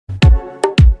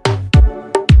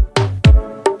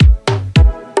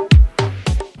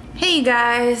Hey you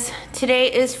guys,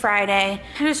 today is Friday.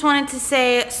 I just wanted to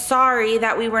say sorry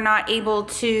that we were not able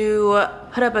to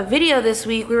put up a video this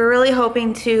week. We were really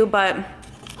hoping to, but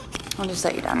I'll just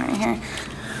set you down right here.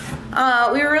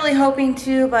 We were really hoping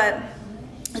to, but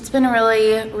it's been a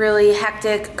really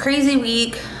hectic, crazy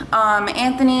week.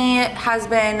 Anthony has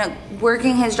been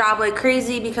working his job like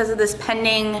crazy because of this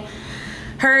pending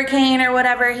hurricane or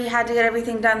whatever. He had to get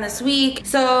everything done this week,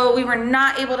 so we were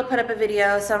not able to put up a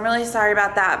video, so I'm really sorry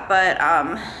about that, but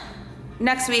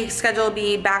next week's schedule will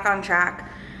be back on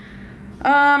track.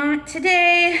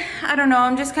 Today, I don't know,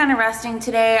 I'm just kind of resting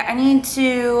today. I need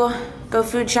to go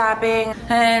food shopping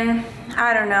and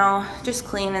I don't know, just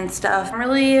clean and stuff.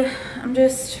 I'm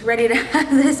just ready to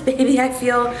have this baby. I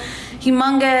feel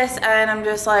humongous and I'm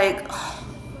just like,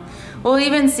 we'll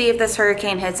even see if this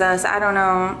hurricane hits us. I don't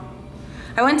know.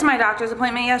 I went to my doctor's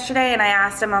appointment yesterday and I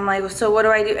asked him, I'm like, so what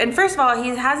do I do? And first of all, he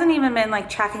hasn't even been like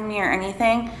tracking me or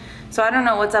anything. So I don't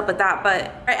know what's up with that,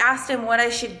 but I asked him what I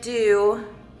should do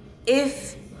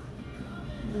if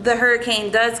the hurricane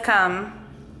does come,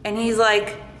 and he's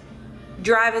like,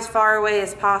 drive as far away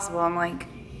as possible. I'm like,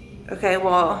 okay,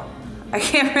 well, I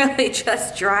can't really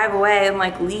just drive away and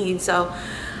like leave. So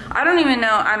I don't even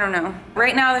know, I don't know.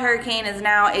 Right now the hurricane is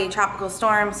now a tropical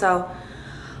storm, so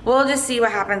we'll just see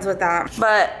what happens with that.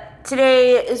 But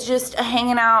today is just a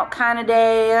hanging out kind of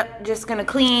day. Just gonna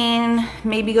clean,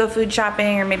 maybe go food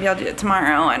shopping, or maybe I'll do it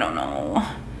tomorrow, I don't know.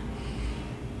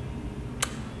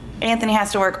 Anthony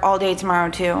has to work all day tomorrow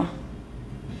too.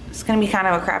 It's gonna be kind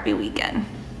of a crappy weekend.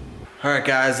 All right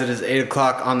guys, it is 8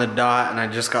 o'clock on the dot and I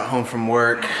just got home from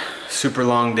work. Super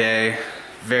long day,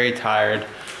 very tired.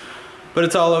 But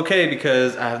it's all okay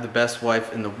because I have the best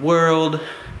wife in the world.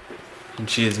 And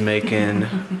she is making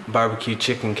barbecue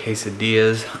chicken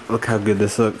quesadillas. Look how good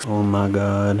this looks. Oh my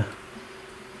God.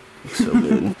 Looks so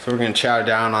good. So we're gonna chow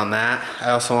down on that. I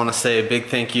also wanna say a big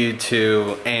thank you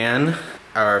to Anne,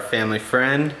 our family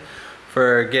friend,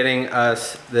 for getting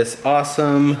us this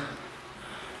awesome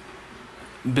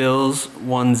Bills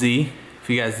onesie. If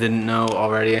you guys didn't know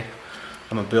already,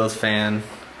 I'm a Bills fan,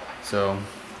 so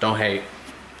don't hate.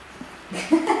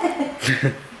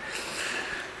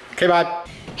 Okay, bye.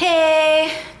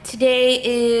 Hey, today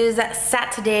is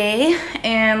Saturday,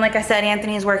 and like I said,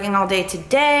 Anthony is working all day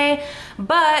today,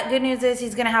 but good news is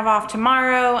he's gonna have off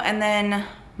tomorrow and then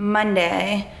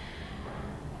Monday.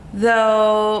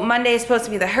 Though Monday is supposed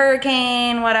to be the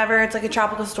hurricane, whatever, it's like a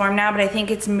tropical storm now, but I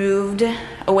think it's moved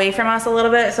away from us a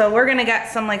little bit, so we're gonna get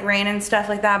some like rain and stuff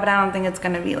like that, but I don't think it's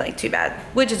gonna be like too bad,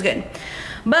 which is good.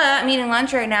 But I'm eating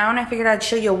lunch right now and I figured I'd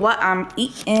show you what I'm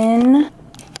eating.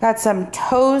 Got some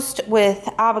toast with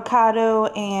avocado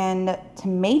and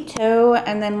tomato,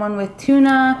 and then one with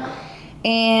tuna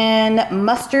and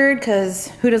mustard, because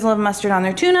who doesn't love mustard on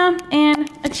their tuna, and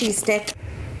a cheese stick.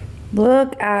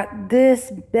 Look at this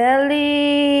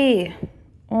belly.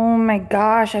 Oh my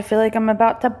gosh, I feel like I'm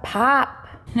about to pop.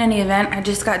 In any event, I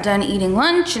just got done eating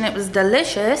lunch and it was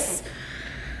delicious.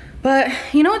 But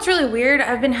you know what's really weird?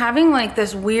 I've been having like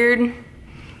this weird,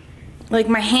 like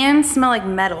my hands smell like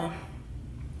metal.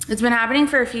 It's been happening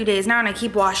for a few days now and I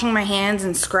keep washing my hands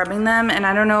and scrubbing them and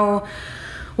I don't know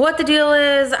what the deal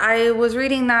is. I was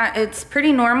reading that it's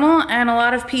pretty normal and a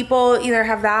lot of people either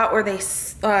have that or they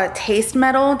taste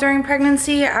metal during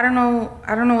pregnancy. I don't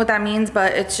know what that means,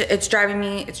 but it's driving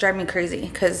me crazy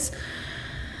because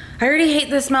I already hate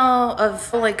the smell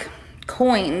of like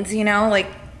coins, you know, like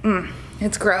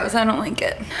it's gross. I don't like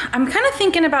it. I'm kind of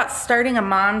thinking about starting a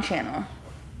mom channel.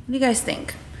 What do you guys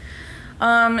think?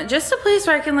 Just a place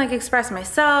where I can like express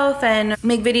myself and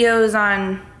make videos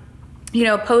on, you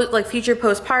know, future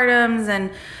postpartums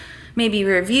and maybe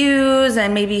reviews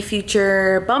and maybe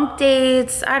future bump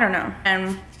dates. I don't know.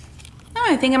 And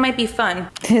I think it might be fun.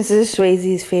 This is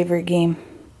Swayze's favorite game.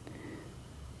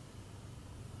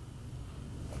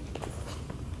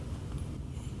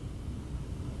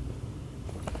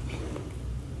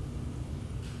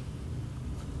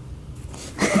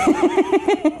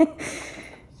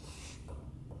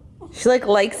 She like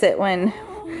likes it when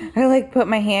I like put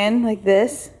my hand like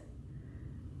this.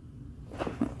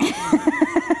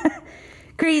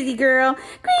 Crazy girl,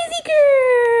 crazy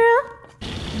girl.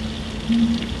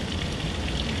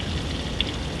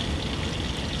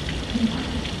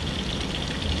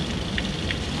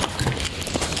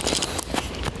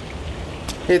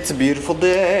 It's a beautiful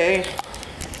day.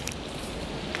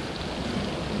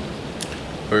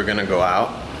 We're gonna go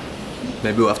out.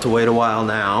 Maybe we'll have to wait a while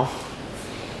now.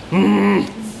 I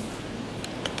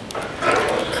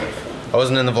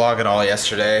wasn't in the vlog at all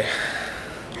yesterday.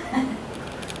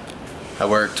 I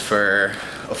worked for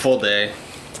a full day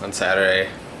on Saturday.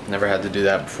 Never had to do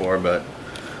that before, but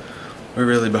we're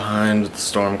really behind with the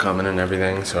storm coming and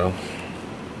everything, so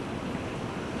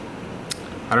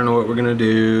I don't know what we're gonna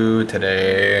do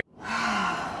today.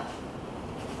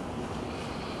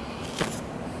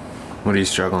 What are you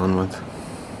struggling with?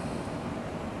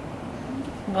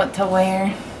 What to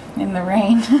wear in the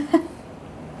rain.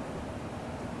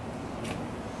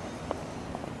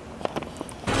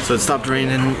 So it stopped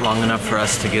raining long enough for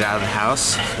us to get out of the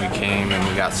house. We came and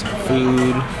we got some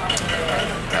food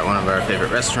at one of our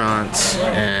favorite restaurants,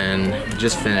 and we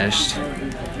just finished.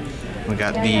 We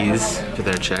got these for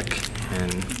their check,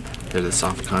 and they're the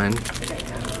soft kind.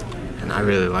 And I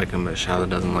really like them, but Shyla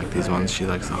doesn't like these ones. She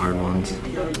likes the hard ones.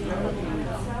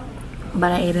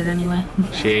 But I ate it anyway.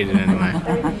 She ate it anyway.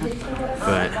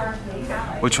 But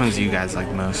which ones do you guys like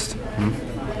the most?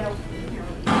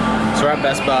 So we're at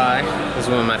Best Buy. This is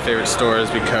one of my favorite stores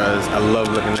because I love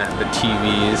looking at the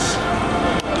TVs.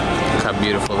 Look how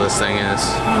beautiful this thing is.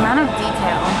 The amount of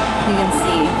detail you can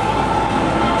see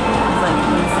is like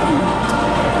insane.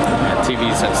 Yeah,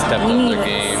 TVs have stepped up their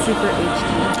game. Super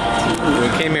HD TV. We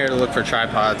came here to look for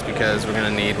tripods because we're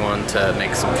gonna need one to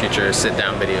make some future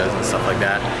sit-down videos and stuff like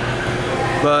that.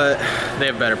 But they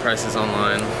have better prices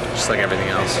online, just like everything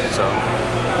else. So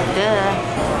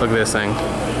Duh. look at this thing.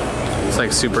 It's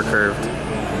like super curved.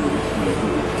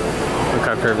 Look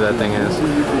how curved that thing is.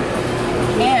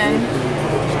 And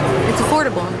it's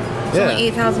affordable. It's Yeah. only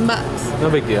 8,000 bucks. No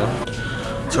big deal.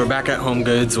 So we're back at Home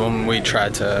Goods, one we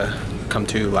tried to come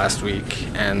to last week,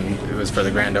 and it was for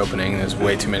the grand opening. There's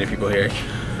way too many people here.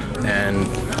 And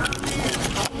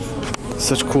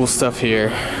such cool stuff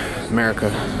here.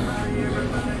 America.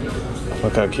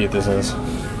 Look how cute this is.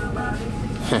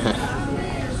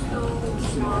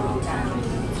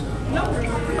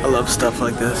 I love stuff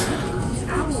like this.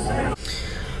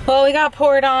 Well, we got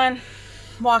poured on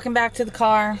walking back to the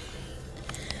car.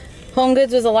 Home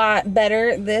Goods was a lot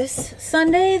better this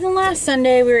Sunday than last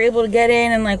Sunday. We were able to get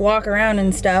in and like walk around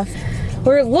and stuff.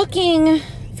 We're looking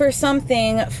for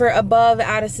something for above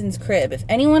Addison's crib. If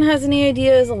anyone has any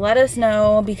ideas, let us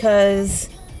know, because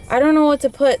I don't know what to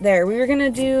put there. We were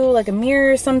gonna do like a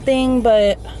mirror or something,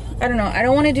 but I don't know. I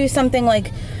don't want to do something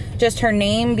like just her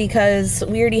name, because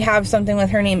we already have something with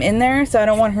her name in there, so I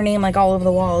don't want her name like all over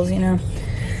the walls, you know.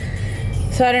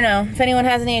 So I don't know. If anyone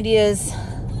has any ideas,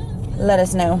 let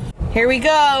us know. Here we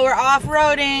go. We're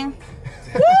off-roading.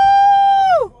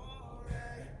 Woo!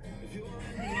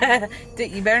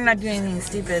 Dude, you better not do anything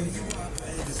stupid.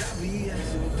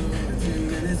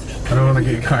 I don't want to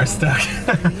get your car stuck.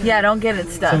 Yeah, don't get it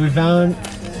stuck. So we found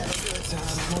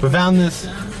this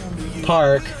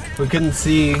park. We couldn't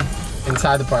see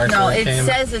inside the park. No, so it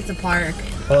says it's a park.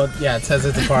 Well, yeah, it says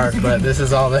it's a park, but this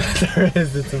is all that there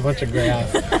is. It's a bunch of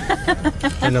grass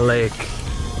and a lake.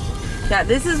 Yeah,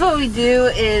 this is what we do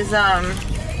is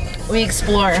we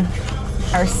explore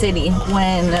our city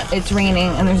when it's raining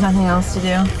and there's nothing else to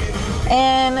do.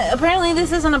 And apparently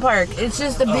this isn't a park. It's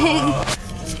just a big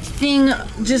thing,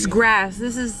 just grass.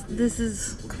 This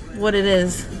is what it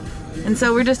is. And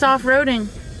so we're just off-roading.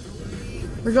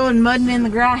 We're going mudding in the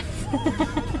grass.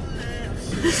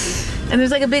 And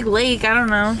there's like a big lake, I don't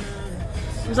know.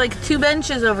 There's like 2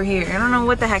 benches over here. I don't know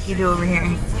what the heck you do over here.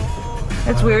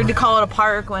 It's weird to call it a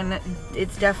park when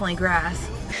it's definitely grass.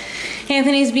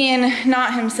 Anthony's being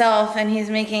not himself and he's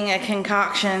making a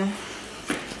concoction.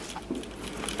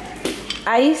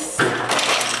 Ice.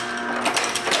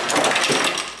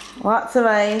 Lots of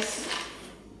ice.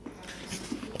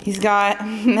 He's got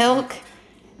milk,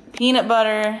 peanut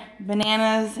butter,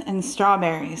 bananas, and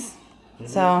strawberries.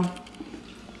 So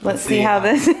let's see how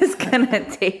this is gonna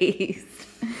taste.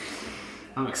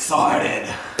 I'm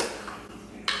excited.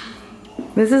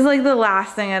 This is like the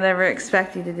last thing I'd ever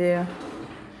expect you to do.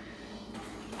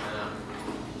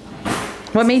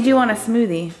 What made you want a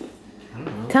smoothie? I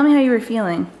don't know. Tell me how you were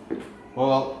feeling.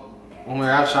 Well, when we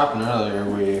were out shopping earlier,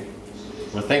 we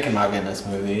were thinking about getting a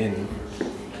smoothie and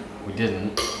we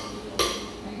didn't.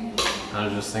 I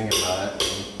was just thinking about it.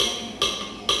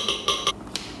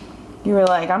 You were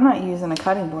like, I'm not using a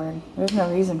cutting board. There's no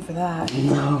reason for that.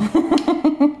 No.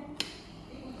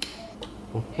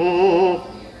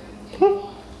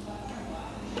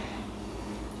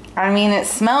 I mean, it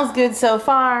smells good so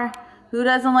far. Who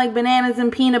doesn't like bananas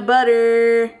and peanut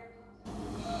butter?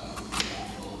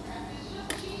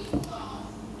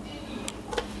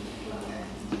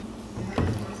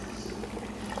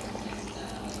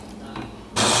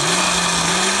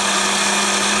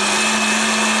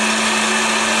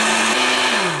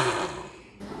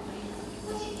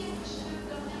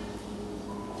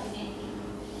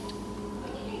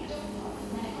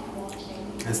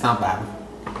 It's not bad.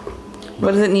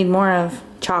 What does it need more of?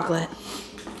 Chocolate.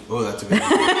 Oh, that's a good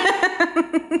one.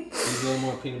 Use a little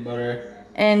more peanut butter.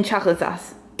 And chocolate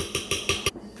sauce.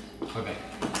 Okay.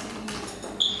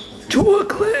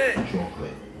 Chocolate.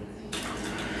 Chocolate.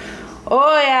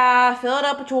 Oh yeah, fill it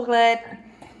up with chocolate.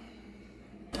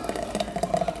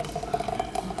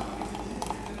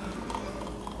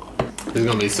 This is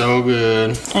gonna be so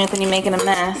good. Anthony making a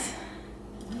mess.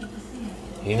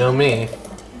 You know me.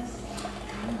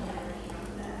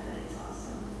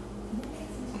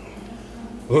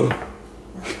 Ooh.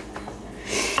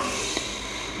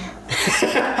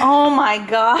 Oh my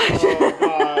gosh. Oh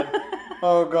god.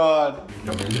 Oh god.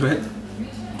 You want me to do it?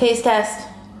 Taste test.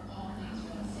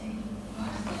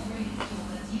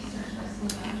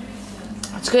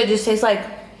 It's good, it just tastes like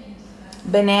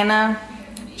banana,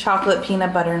 chocolate,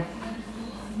 peanut butter.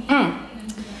 Mmm.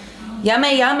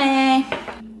 Yummy, yummy.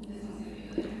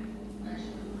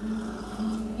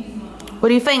 What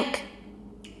do you think?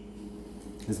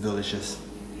 It's delicious.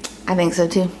 I think so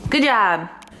too. Good job.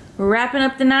 We're wrapping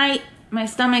up the night. My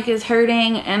stomach is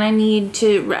hurting and I need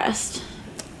to rest.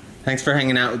 Thanks for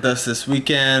hanging out with us this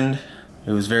weekend.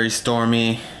 It was very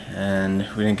stormy and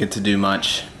we didn't get to do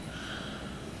much.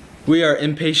 We are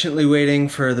impatiently waiting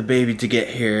for the baby to get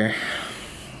here.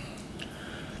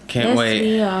 Can't Yes, wait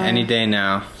we are. any day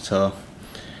now. So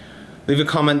leave a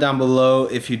comment down below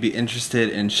if you'd be interested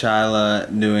in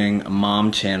Shyla doing a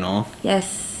mom channel.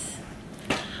 Yes.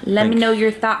 Let me know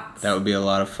your thoughts. That would be a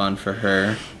lot of fun for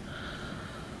her.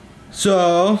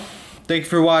 So, thank you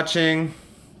for watching.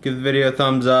 Give the video a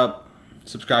thumbs up.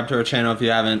 Subscribe to our channel if you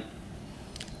haven't.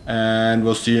 And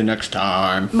we'll see you next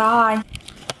time. Bye.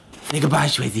 Say goodbye,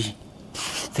 Swayze.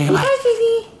 Say goodbye. Bye,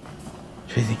 Susie.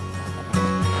 Swayze.